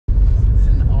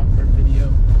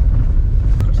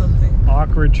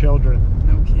awkward children.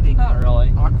 No kidding. Not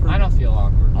really. Awkward. I don't feel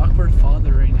awkward. Awkward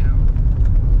father right now.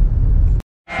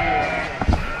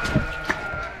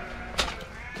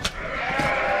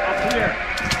 Up here.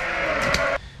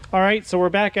 All right, so we're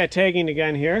back at tagging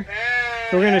again here.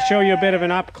 So we're going to show you a bit of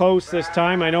an up close this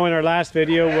time. I know in our last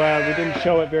video we didn't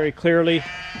show it very clearly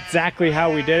exactly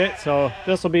how we did it, so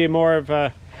this will be more of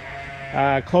a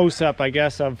close-up, I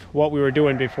guess, of what we were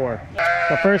doing before.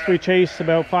 So first we chased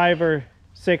about 5 or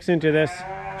 6 into this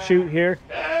chute here,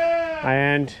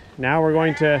 and now we're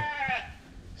going to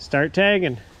start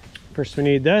tagging. First we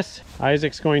need this.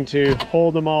 Isaac's going to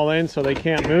hold them all in so they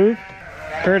can't move.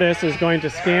 Curtis is going to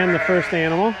scan the first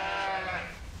animal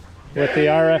with the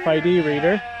RFID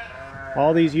reader.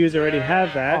 All these ewes already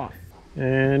have that.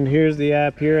 And here's the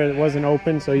app here. It wasn't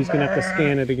open, so he's gonna have to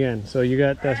scan it again. So you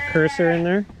got the cursor in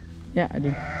there? Yeah, I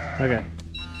do. Okay.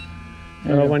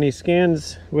 So when he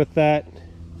scans with that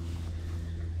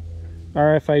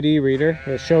RFID reader,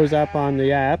 it shows up on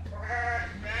the app.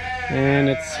 And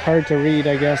it's hard to read,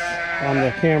 I guess, on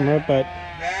the camera, but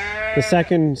the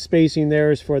second spacing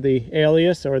there is for the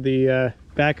alias or the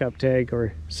backup tag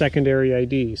or secondary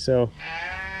ID. So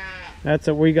that's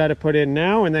what we got to put in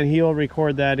now, and then he'll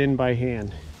record that in by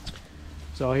hand.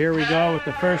 So here we go with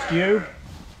the first ewe.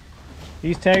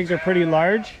 These tags are pretty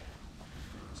large.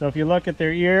 So if you look at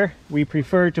their ear, we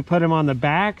prefer to put them on the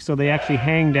back so they actually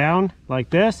hang down like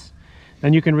this.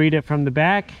 Then you can read it from the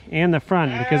back and the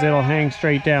front because it'll hang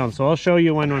straight down. So I'll show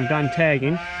you when I'm done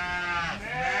tagging.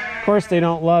 Of course, they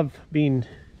don't love being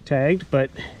tagged,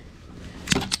 but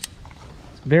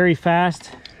it's very fast.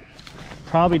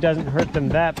 Probably doesn't hurt them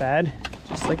that bad.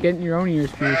 Just like getting your own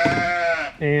ears pierced.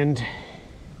 And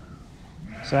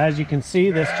so as you can see,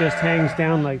 this just hangs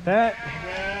down like that.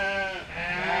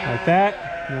 Like that.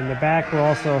 And the back will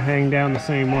also hang down the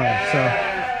same way.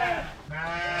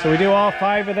 So we do all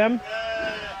 5 of them.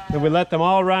 Then we let them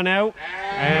all run out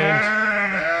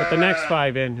and put the next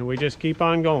 5 in, and we just keep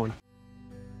on going.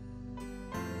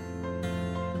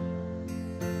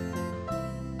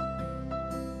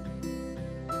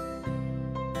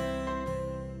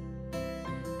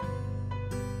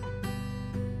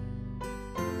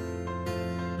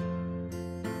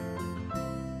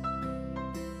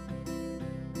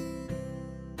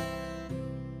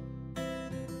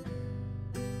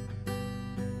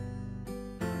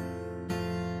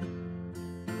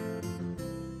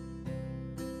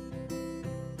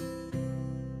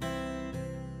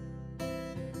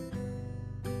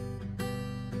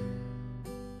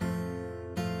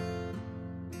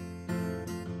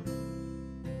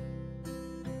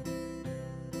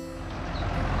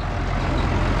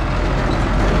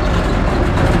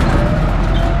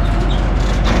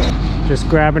 Just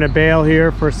grabbing a bale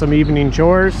here for some evening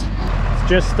chores. It's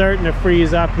just starting to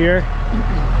freeze up here.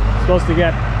 It's supposed to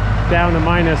get down to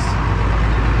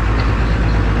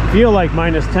feel like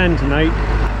 -10 tonight.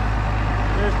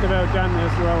 Just about done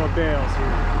this row of bales here.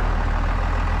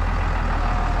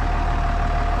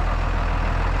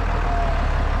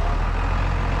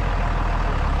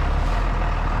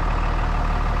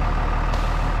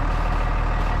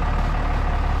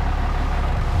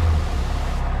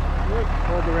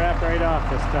 Pulled the wrap right off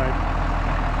this time.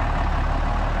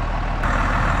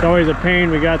 It's always a pain.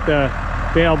 We got the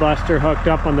bale buster hooked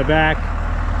up on the back.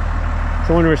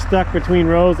 So when we're stuck between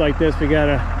rows like this, we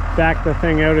gotta back the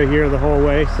thing out of here the whole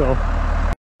way. So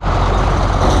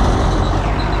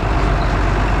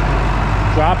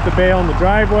drop the bale in the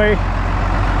driveway,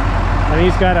 and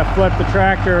he's gotta flip the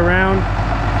tractor around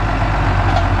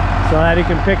so that he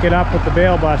can pick it up with the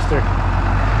bale buster.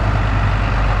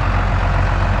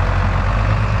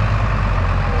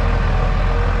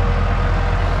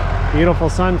 Beautiful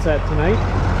sunset tonight.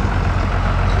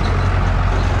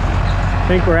 I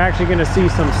think we're actually going to see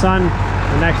some sun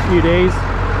the next few days,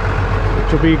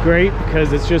 which will be great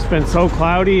because it's just been so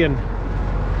cloudy and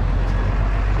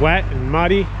wet and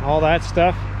muddy, all that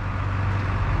stuff.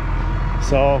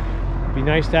 So it'd be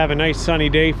nice to have a nice sunny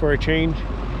day for a change.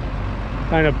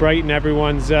 Kind of brighten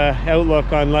everyone's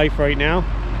outlook on life right now.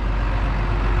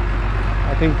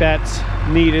 I think that's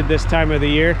needed this time of the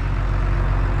year.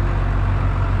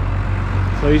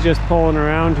 So he's just pulling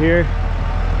around here.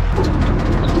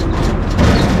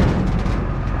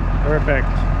 Perfect.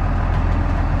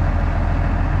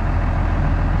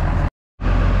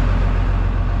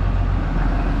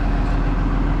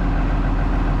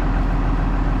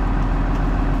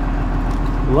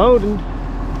 Loading.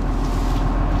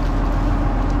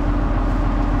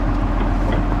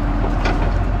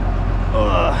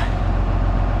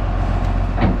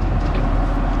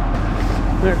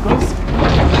 There it goes.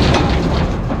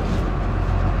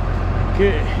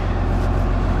 Okay.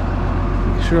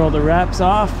 sure all the wraps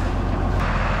off.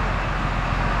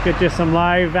 Get you some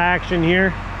live action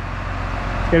here.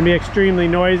 It's gonna be extremely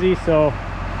noisy, so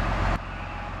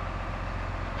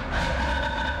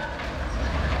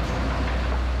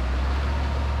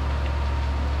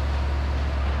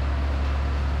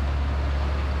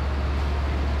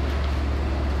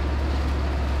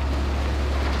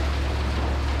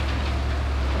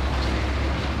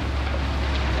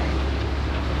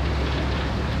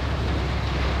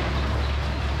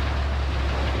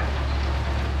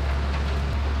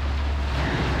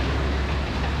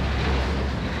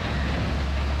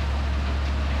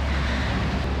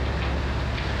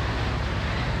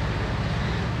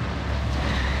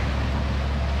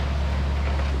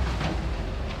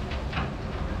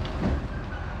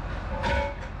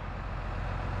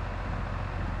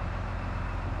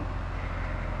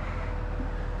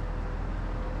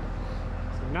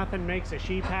nothing makes a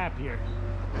sheep happier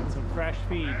than some fresh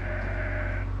feed.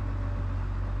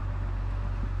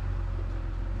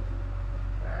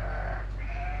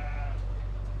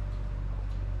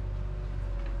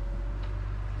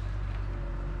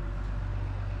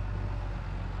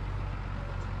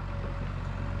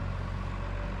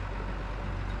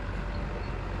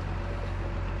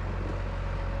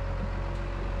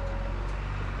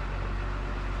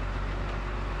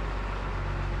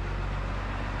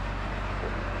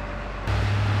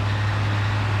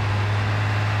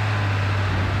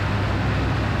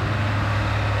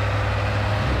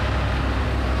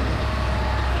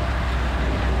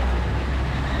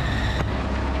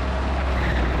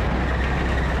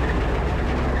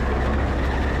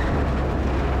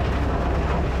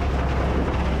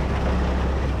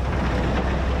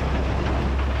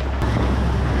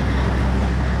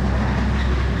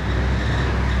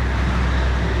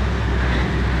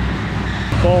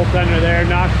 Bolt under there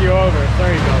knocked you over.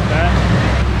 Sorry about that.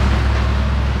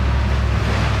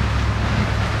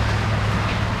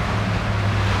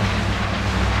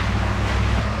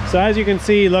 So as you can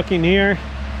see, looking here,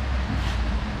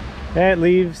 it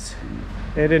leaves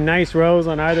it in nice rows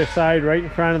on either side right in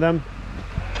front of them.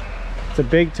 It's a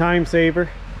big time saver.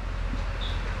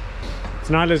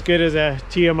 It's not as good as a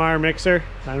TMR mixer.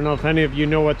 I don't know if any of you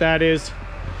know what that is.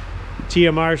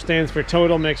 TMR stands for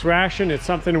total mixed ration. It's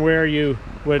something where you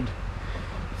would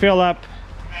fill up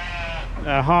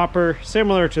a hopper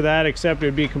similar to that, except it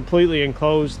would be completely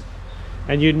enclosed,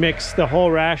 and you'd mix the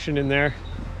whole ration in there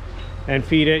and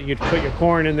feed it. You'd put your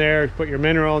corn in there, put your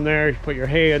mineral in there, put your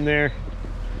hay in there,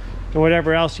 and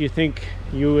whatever else you think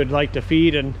you would like to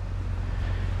feed. And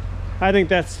I think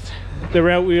that's the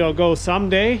route we'll go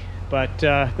someday, but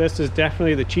this is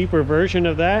definitely the cheaper version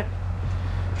of that,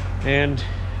 and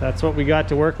that's what we got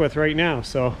to work with right now.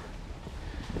 So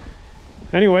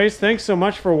anyways, thanks so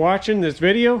much for watching this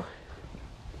video.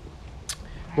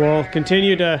 We'll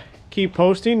continue to keep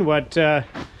posting what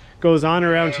goes on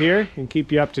around here and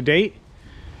keep you up to date.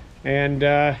 And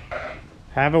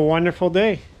have a wonderful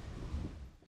day.